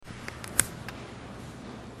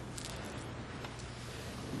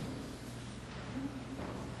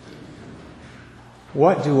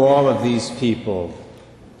What do all of these people,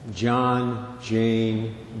 John,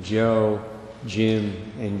 Jane, Joe,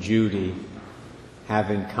 Jim, and Judy, have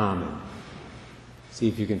in common? See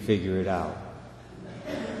if you can figure it out.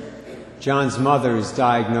 John's mother is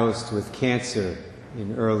diagnosed with cancer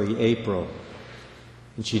in early April,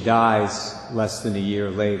 and she dies less than a year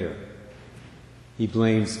later. He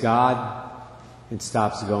blames God and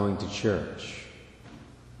stops going to church.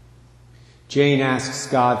 Jane asks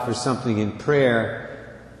God for something in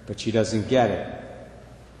prayer, but she doesn't get it.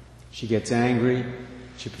 She gets angry.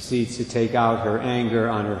 She proceeds to take out her anger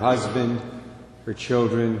on her husband, her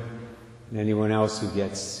children, and anyone else who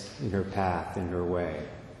gets in her path, in her way.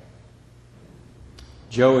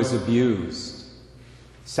 Joe is abused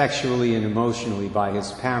sexually and emotionally by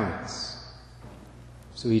his parents,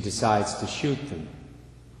 so he decides to shoot them.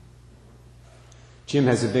 Jim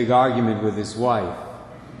has a big argument with his wife.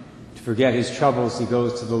 To forget his troubles, he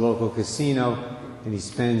goes to the local casino and he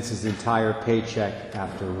spends his entire paycheck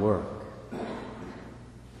after work.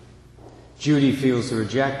 Judy feels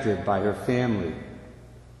rejected by her family,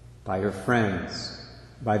 by her friends,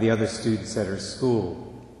 by the other students at her school.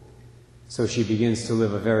 So she begins to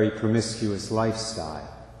live a very promiscuous lifestyle.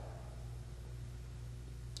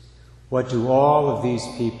 What do all of these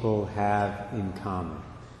people have in common,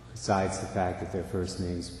 besides the fact that their first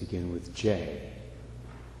names begin with J?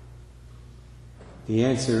 The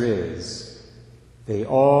answer is, they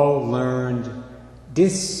all learned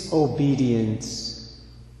disobedience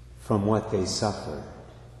from what they suffered.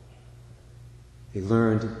 They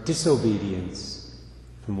learned disobedience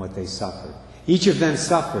from what they suffered. Each of them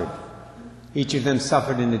suffered. Each of them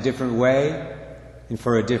suffered in a different way and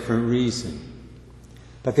for a different reason.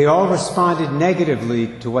 But they all responded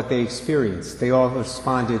negatively to what they experienced. They all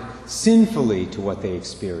responded sinfully to what they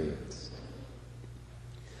experienced.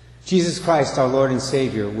 Jesus Christ, our Lord and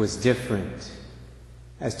Savior, was different,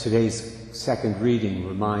 as today's second reading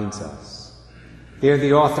reminds us. There,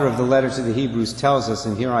 the author of the letter to the Hebrews tells us,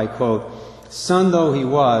 and here I quote, "Son though he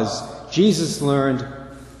was, Jesus learned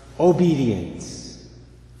obedience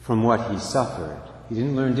from what he suffered." He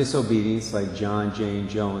didn't learn disobedience like John, Jane,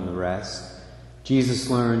 Joe, and the rest. Jesus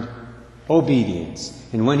learned obedience.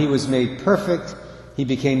 And when he was made perfect, he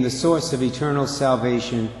became the source of eternal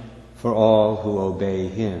salvation for all who obey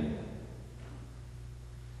him.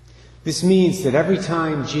 This means that every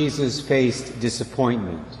time Jesus faced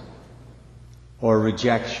disappointment, or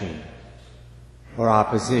rejection, or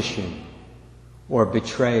opposition, or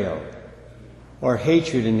betrayal, or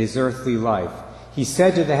hatred in his earthly life, he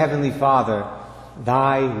said to the Heavenly Father,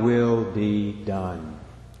 "Thy will be done."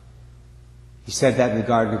 He said that in the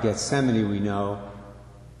Garden of Gethsemane, we know,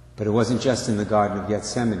 but it wasn't just in the Garden of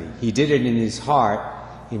Gethsemane. He did it in his heart,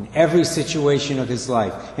 in every situation of his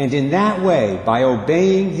life. And in that way, by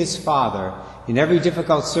obeying his Father in every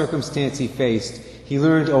difficult circumstance he faced, he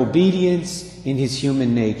learned obedience in his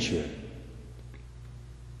human nature.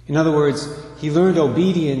 In other words, he learned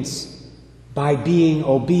obedience by being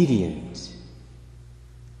obedient,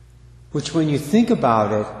 which when you think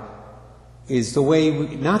about it, is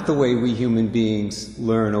not the way we human beings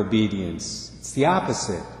learn obedience. It's the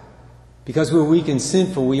opposite. Because we're weak and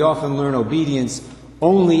sinful, we often learn obedience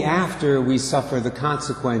only after we suffer the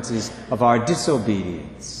consequences of our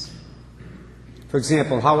disobedience. For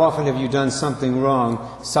example, how often have you done something wrong,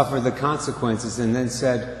 suffered the consequences, and then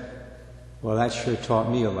said, "Well, that sure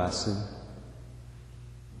taught me a lesson"?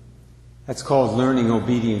 That's called learning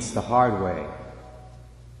obedience the hard way.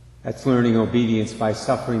 That's learning obedience by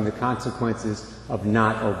suffering the consequences of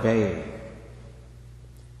not obeying.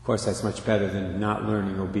 Of course, that's much better than not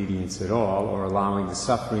learning obedience at all, or allowing the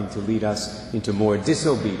suffering to lead us into more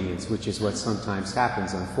disobedience, which is what sometimes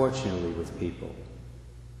happens, unfortunately, with people.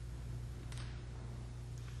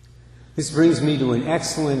 This brings me to an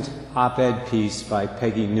excellent op-ed piece by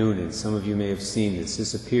Peggy Noonan. Some of you may have seen this.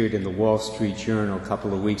 This appeared in the Wall Street Journal a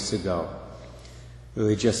couple of weeks ago,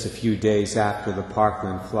 really just a few days after the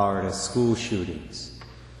Parkland, Florida school shootings.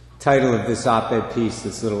 The title of this op-ed piece,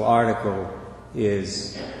 this little article,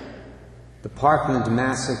 is "The Parkland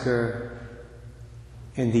Massacre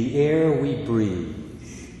and the Air We Breathe."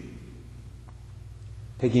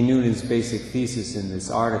 Peggy Noonan's basic thesis in this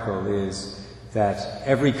article is that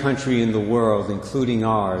every country in the world, including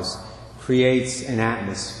ours, creates an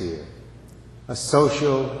atmosphere, a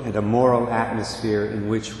social and a moral atmosphere in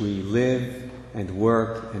which we live and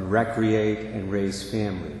work and recreate and raise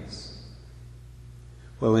families.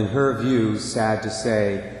 Well, in her view, sad to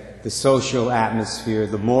say, the social atmosphere,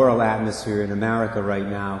 the moral atmosphere in America right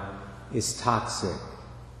now is toxic,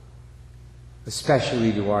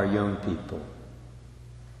 especially to our young people.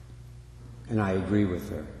 And I agree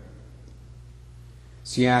with her.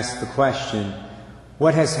 She asks the question,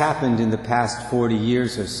 what has happened in the past 40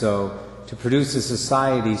 years or so to produce a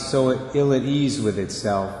society so ill at ease with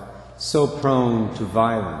itself, so prone to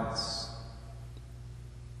violence?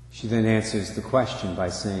 She then answers the question by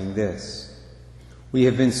saying this: we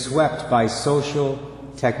have been swept by social,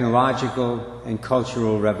 technological, and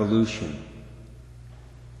cultural revolution.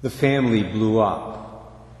 The family blew up.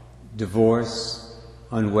 Divorce,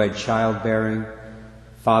 unwed childbearing,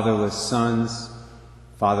 fatherless sons,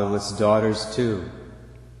 fatherless daughters too.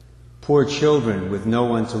 Poor children with no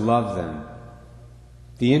one to love them.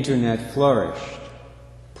 The internet flourished.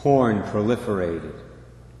 Porn proliferated.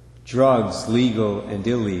 Drugs legal and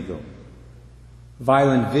illegal.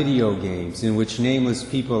 Violent video games in which nameless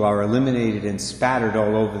people are eliminated and spattered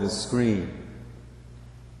all over the screen.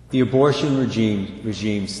 The abortion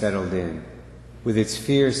regime settled in, with its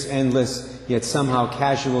fierce, endless, yet somehow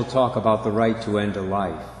casual talk about the right to end a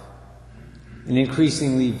life. An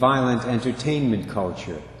increasingly violent entertainment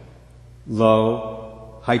culture,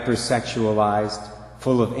 low, hypersexualized,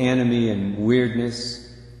 full of anime and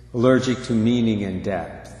weirdness, allergic to meaning and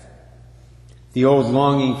depth. The old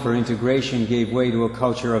longing for integration gave way to a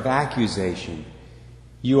culture of accusation.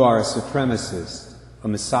 You are a supremacist, a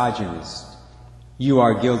misogynist. You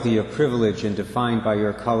are guilty of privilege and defined by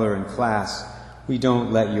your color and class. We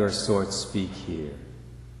don't let your sort speak here.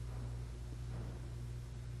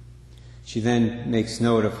 She then makes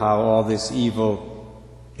note of how all this evil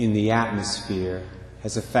in the atmosphere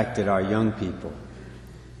has affected our young people.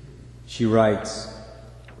 She writes,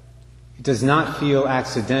 it does not feel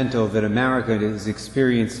accidental that America is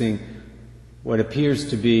experiencing what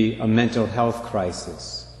appears to be a mental health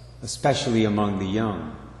crisis, especially among the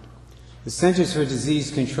young. The Centers for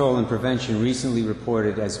Disease Control and Prevention recently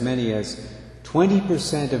reported as many as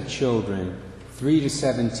 20% of children 3 to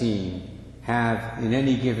 17 have, in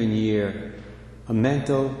any given year, a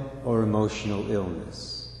mental or emotional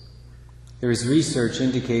illness. There is research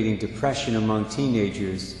indicating depression among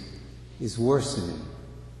teenagers is worsening.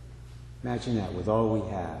 Imagine that, with all we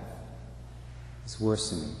have. It's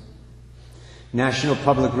worsening. National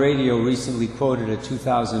Public Radio recently quoted a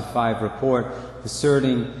 2005 report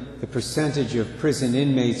asserting the percentage of prison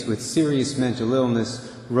inmates with serious mental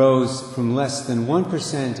illness rose from less than 1%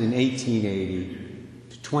 in 1880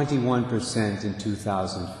 to 21% in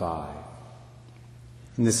 2005.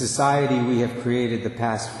 In the society we have created the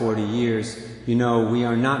past 40 years, you know, we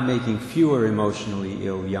are not making fewer emotionally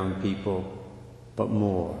ill young people, but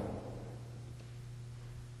more.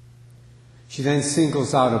 She then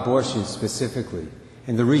singles out abortion specifically,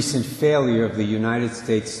 and the recent failure of the United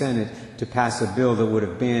States Senate to pass a bill that would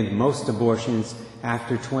have banned most abortions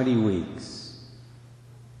after 20 weeks.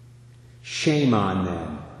 Shame on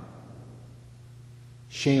them.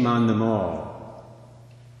 Shame on them all,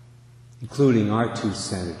 including our 2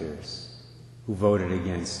 senators who voted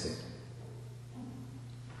against it.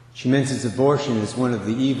 She mentions abortion as one of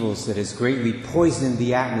the evils that has greatly poisoned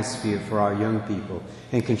the atmosphere for our young people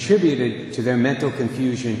and contributed to their mental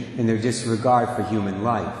confusion and their disregard for human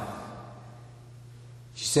life.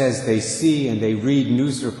 She says they see and they read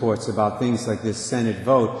news reports about things like this Senate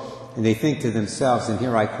vote, and they think to themselves, and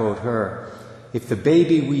here I quote her, if the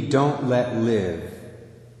baby we don't let live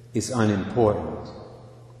is unimportant,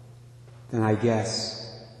 then I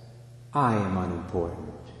guess I am unimportant.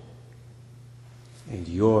 And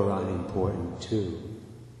you're unimportant too.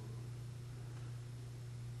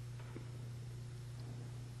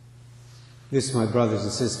 This, my brothers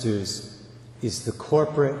and sisters, is the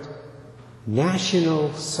corporate,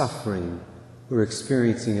 national suffering we're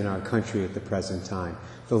experiencing in our country at the present time.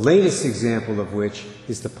 The latest example of which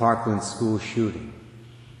is the Parkland school shooting.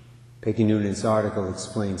 Peggy Noonan's article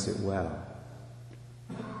explains it well.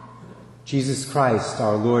 Jesus Christ,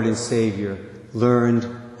 our Lord and Savior, learned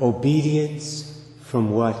obedience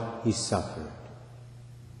from what he suffered.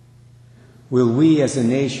 Will we as a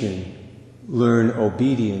nation learn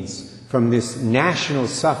obedience from this national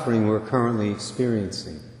suffering we're currently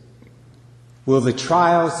experiencing? Will the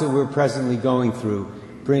trials that we're presently going through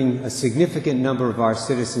bring a significant number of our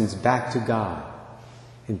citizens back to God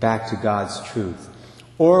and back to God's truth?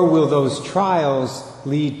 Or will those trials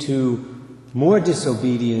lead to more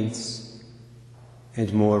disobedience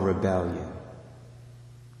and more rebellion?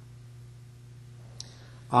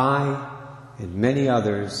 I and many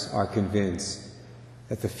others are convinced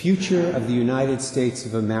that the future of the United States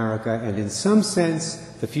of America, and in some sense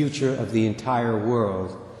the future of the entire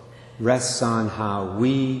world, rests on how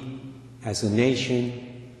we as a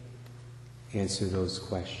nation answer those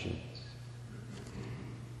questions.